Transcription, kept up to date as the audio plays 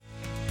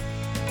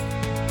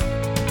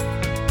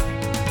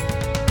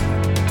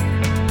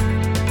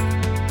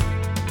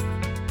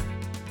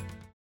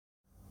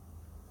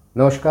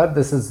Namaskar,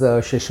 this is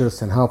Shishir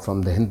Sinha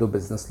from the Hindu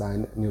Business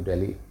Line, New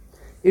Delhi.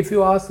 If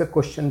you ask a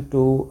question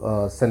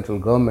to central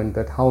government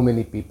that how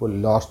many people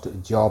lost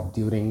job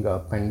during a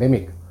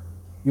pandemic,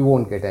 you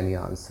won't get any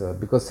answer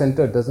because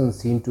center doesn't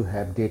seem to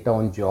have data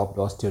on job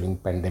loss during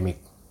pandemic.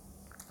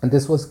 And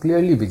this was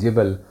clearly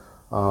visible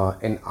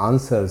in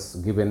answers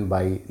given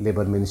by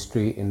Labour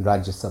Ministry in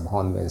Rajya Sabha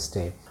on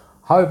Wednesday.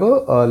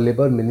 However,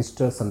 Labour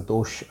Minister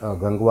Santosh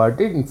Gangwar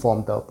did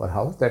inform the upper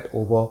house that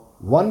over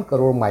 1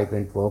 crore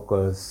migrant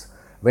workers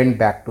went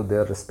back to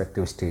their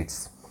respective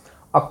states.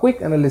 A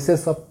quick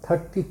analysis of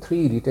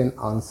 33 written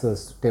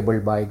answers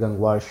tabled by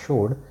Gangwar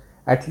showed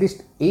at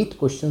least 8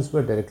 questions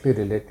were directly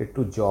related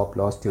to job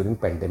loss during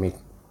pandemic.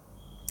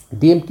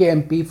 DMK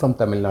MP from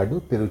Tamil Nadu,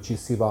 Tiruchi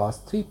Siva,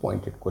 asked 3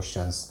 pointed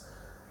questions.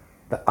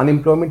 The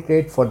unemployment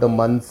rate for the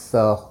months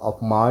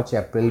of March,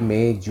 April,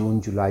 May,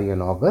 June, July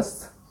and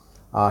August.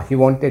 He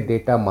wanted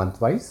data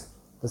month-wise.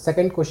 The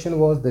second question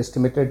was the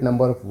estimated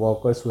number of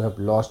workers who have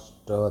lost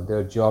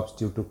their jobs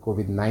due to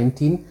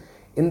COVID-19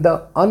 in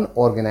the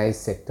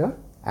unorganized sector.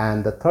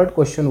 And the third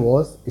question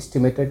was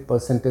estimated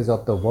percentage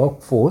of the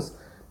workforce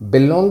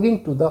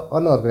belonging to the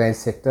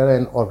unorganized sector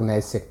and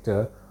organized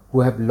sector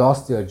who have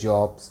lost their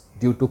jobs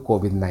due to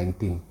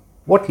COVID-19.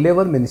 What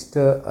Labour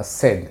Minister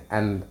said,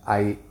 and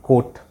I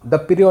quote, "The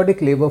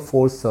periodic Labour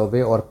Force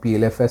Survey or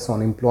PLFS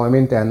on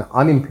employment and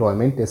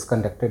unemployment is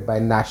conducted by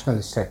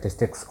National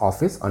Statistics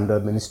Office under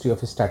Ministry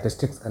of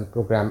Statistics and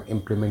Program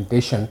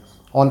Implementation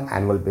on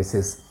annual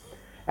basis.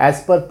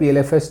 As per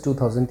PLFS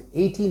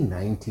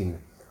 2018-19,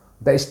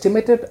 the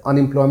estimated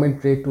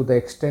unemployment rate to the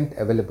extent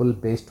available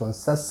based on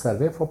such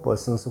survey for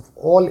persons of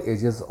all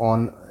ages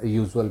on a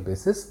usual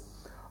basis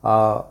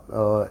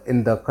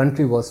in the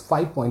country was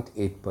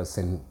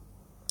 5.8%.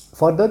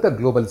 Further, the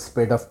global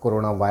spread of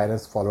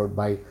coronavirus followed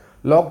by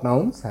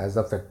lockdowns has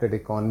affected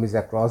economies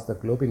across the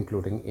globe,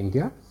 including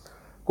India.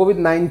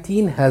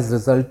 COVID-19 has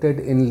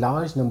resulted in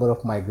large number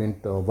of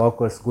migrant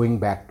workers going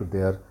back to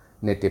their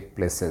native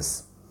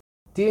places."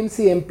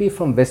 TMC MP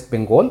from West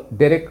Bengal,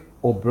 Derek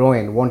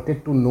O'Brien,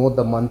 wanted to know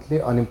the monthly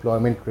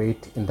unemployment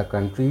rate in the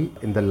country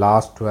in the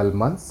last 12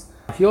 months.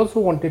 He also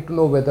wanted to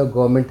know whether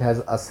government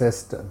has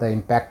assessed the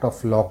impact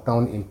of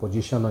lockdown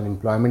imposition on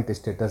employment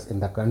status in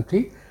the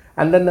country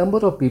and the number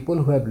of people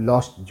who have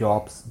lost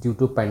jobs due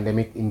to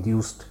pandemic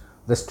induced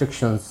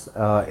restrictions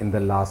in the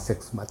last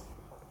 6 months.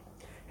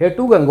 Here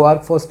too,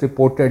 Gangwar first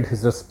reported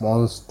his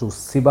response to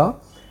Siba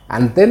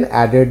and then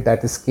added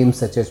that schemes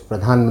such as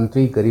Pradhan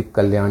Mantri Garib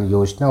Kalyan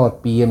Yojana or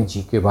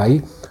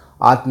PMGKY,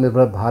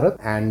 Atmanirbhar Bharat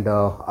and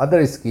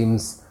other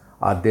schemes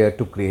are there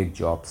to create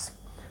jobs.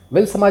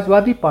 Well,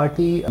 Samajwadi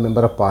Party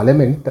Member of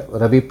Parliament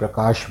Ravi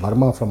Prakash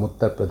Verma from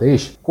Uttar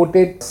Pradesh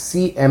quoted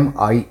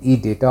CMIE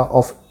data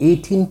of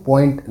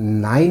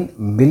 18.9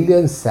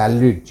 million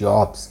salaried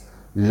jobs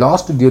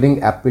lost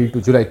during April to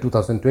July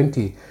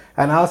 2020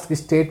 and asked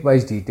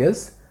state-wise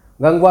details.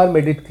 Gangwar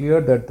made it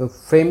clear that the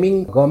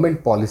framing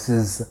government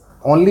policies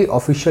only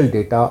official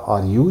data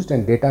are used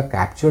and data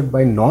captured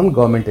by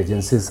non-government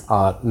agencies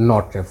are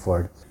not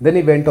referred. Then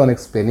he went on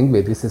explaining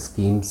various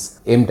schemes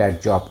aimed at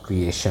job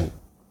creation.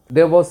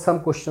 There was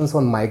some questions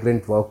on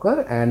migrant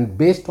worker, and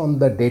based on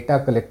the data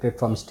collected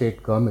from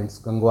state governments,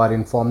 Gangwar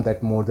informed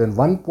that more than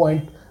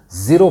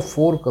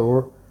 1.04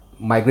 crore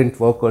migrant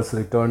workers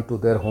returned to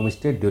their home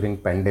state during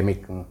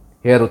pandemic.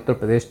 Here Uttar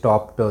Pradesh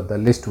topped the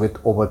list with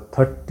over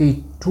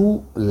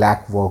 32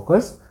 lakh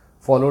workers,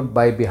 followed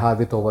by Bihar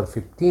with over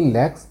 15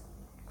 lakhs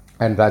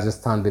and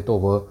Rajasthan with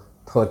over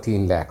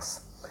 13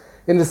 lakhs.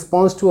 In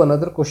response to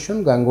another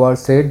question, Gangwar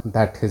said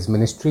that his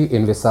ministry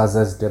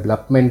envisages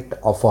development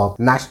of a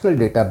national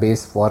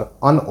database for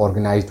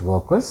unorganized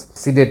workers,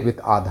 seeded with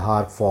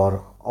Aadhaar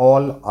for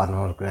all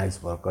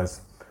unorganized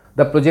workers.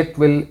 The project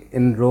will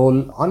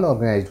enroll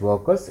unorganized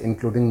workers,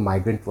 including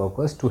migrant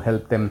workers, to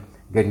help them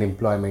get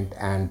employment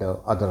and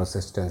other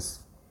assistance.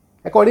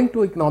 According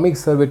to Economic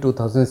Survey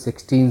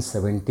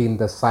 2016-17,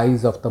 the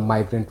size of the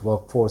migrant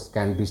workforce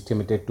can be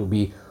estimated to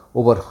be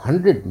over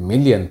 100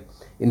 million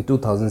in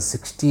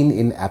 2016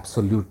 in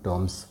absolute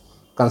terms.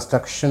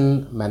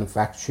 Construction,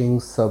 manufacturing,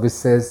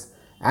 services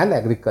and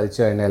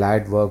agriculture and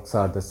allied works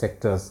are the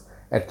sectors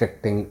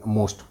attracting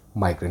most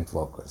migrant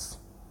workers.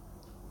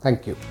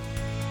 Thank you.